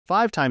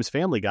5 times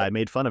Family Guy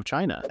made fun of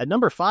China. At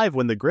number 5,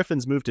 when the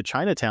Griffins moved to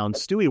Chinatown,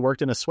 Stewie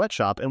worked in a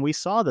sweatshop and we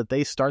saw that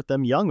they start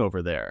them young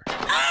over there.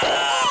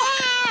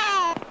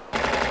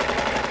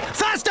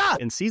 Faster!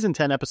 In Season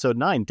 10, Episode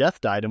 9, Death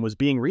died and was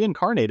being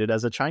reincarnated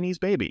as a Chinese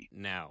baby.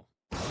 Now.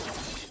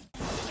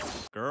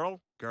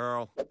 Girl.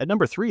 At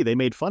number 3, they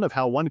made fun of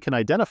how one can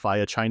identify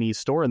a Chinese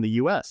store in the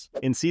US.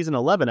 In Season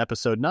 11,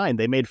 Episode 9,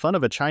 they made fun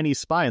of a Chinese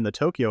spy in the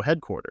Tokyo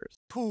headquarters.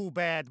 Too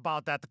bad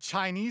about that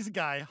Chinese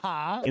guy,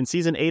 huh? In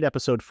Season 8,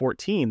 Episode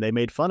 14, they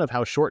made fun of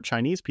how short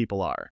Chinese people are.